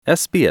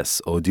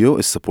SBS Audio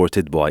is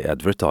supported by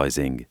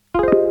advertising.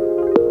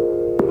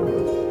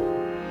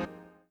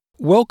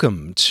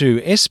 Welcome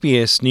to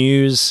SBS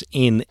News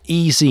in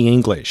Easy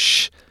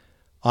English.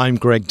 I'm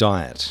Greg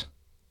Dyatt.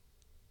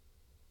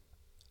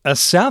 A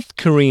South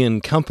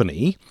Korean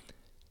company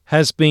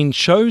has been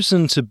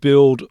chosen to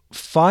build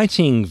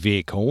fighting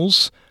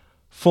vehicles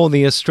for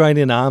the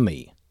Australian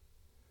Army.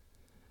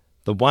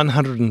 The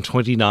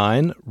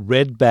 129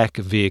 Redback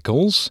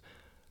vehicles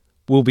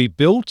will be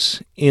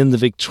built in the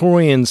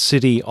Victorian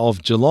city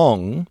of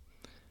Geelong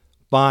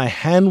by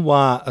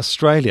Hanwha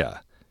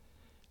Australia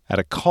at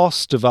a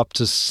cost of up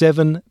to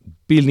 $7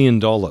 billion.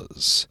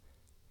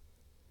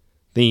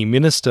 The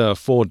Minister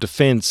for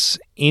Defence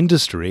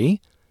Industry,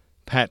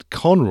 Pat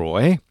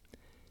Conroy,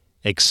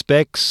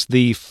 expects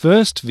the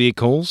first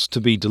vehicles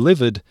to be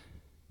delivered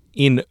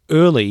in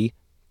early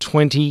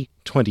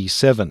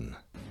 2027.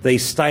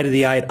 These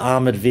state-of-the-art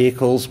armoured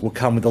vehicles will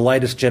come with the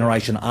latest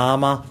generation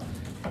armour,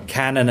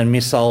 cannon and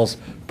missiles,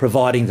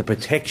 providing the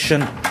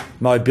protection,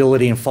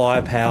 mobility and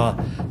firepower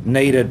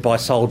needed by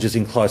soldiers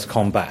in close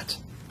combat.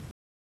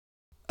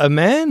 A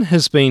man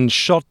has been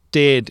shot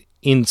dead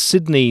in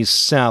Sydney's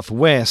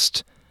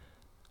southwest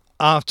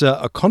after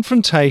a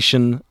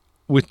confrontation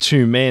with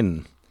two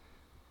men.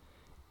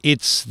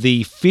 It's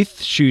the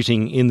fifth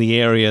shooting in the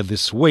area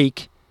this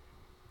week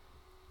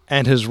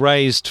and has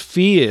raised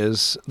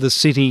fears the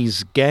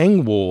city's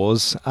gang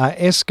wars are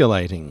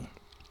escalating.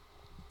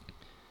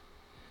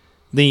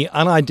 The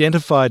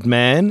unidentified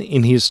man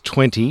in his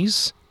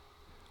 20s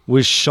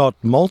was shot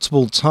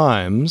multiple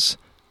times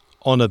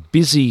on a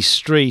busy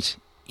street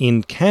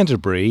in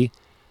Canterbury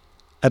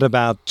at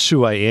about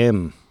 2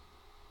 a.m.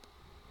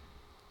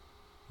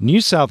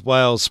 New South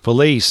Wales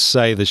police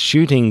say the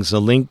shootings are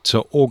linked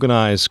to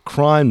organised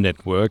crime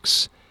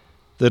networks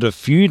that are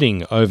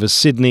feuding over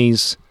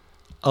Sydney's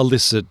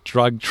illicit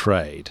drug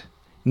trade.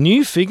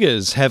 New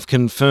figures have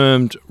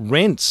confirmed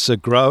rents are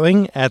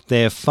growing at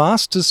their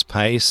fastest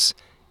pace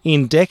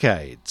in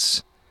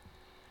decades.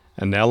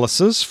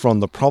 Analysis from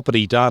the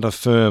property data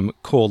firm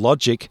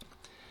CoreLogic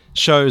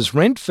shows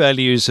rent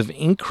values have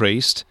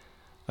increased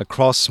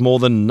across more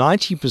than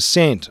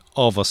 90%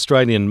 of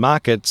Australian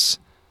markets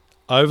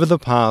over the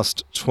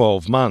past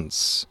 12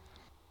 months.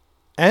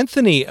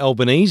 Anthony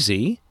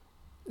Albanese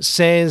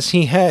says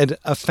he had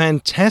a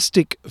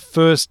fantastic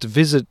first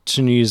visit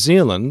to New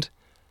Zealand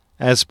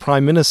as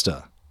Prime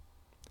Minister.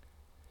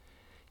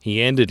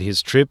 He ended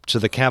his trip to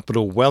the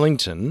capital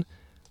Wellington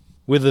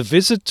with a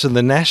visit to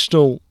the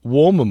National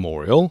War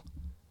Memorial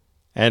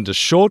and a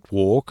short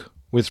walk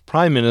with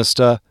Prime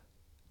Minister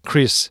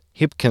Chris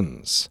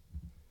Hipkins.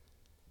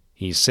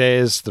 He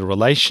says the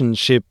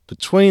relationship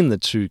between the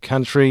two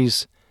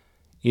countries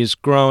is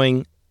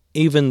growing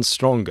even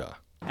stronger.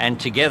 And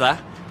together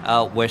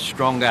we're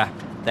stronger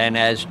than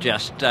as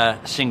just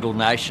single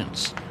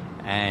nations.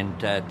 And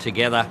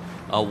together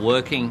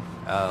working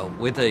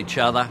with each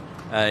other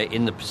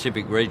in the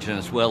Pacific region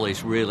as well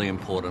is really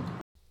important.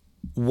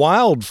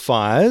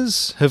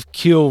 Wildfires have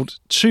killed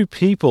 2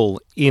 people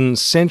in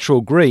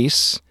central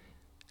Greece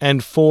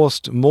and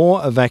forced more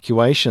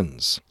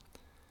evacuations.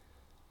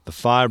 The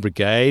fire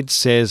brigade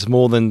says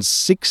more than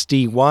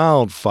 60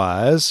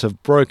 wildfires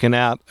have broken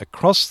out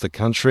across the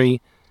country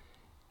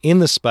in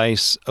the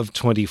space of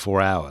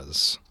 24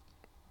 hours.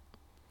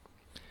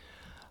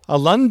 A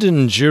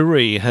London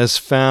jury has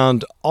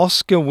found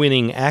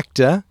Oscar-winning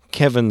actor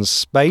Kevin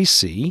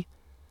Spacey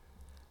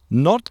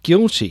not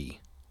guilty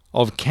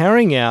of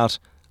carrying out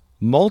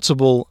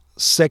multiple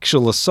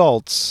sexual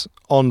assaults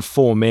on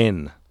 4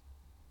 men.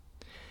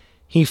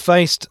 He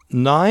faced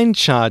 9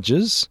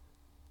 charges,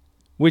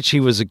 which he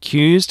was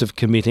accused of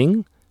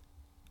committing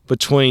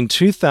between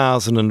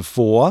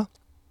 2004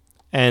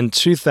 and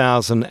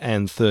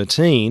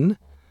 2013,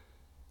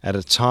 at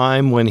a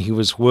time when he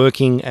was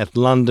working at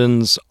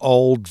London's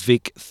Old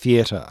Vic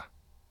Theatre.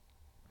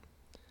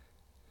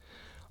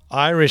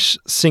 Irish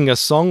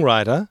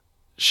singer-songwriter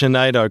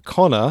Sinead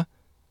O'Connor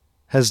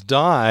has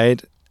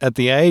died at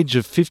the age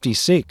of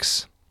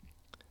 56.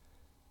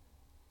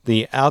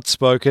 The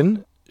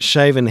outspoken,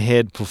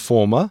 shaven-head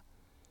performer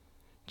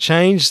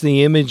changed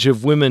the image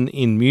of women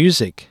in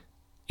music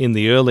in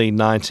the early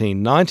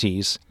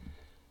 1990s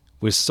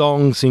with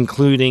songs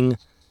including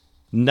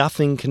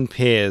Nothing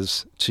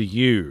Compares to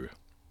You.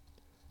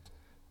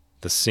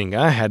 The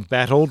singer had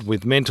battled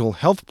with mental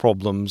health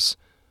problems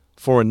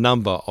for a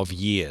number of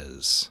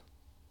years.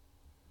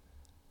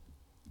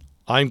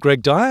 I'm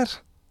Greg Dyatt,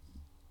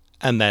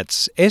 and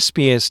that's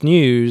SBS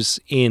News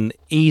in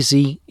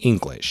Easy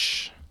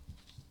English.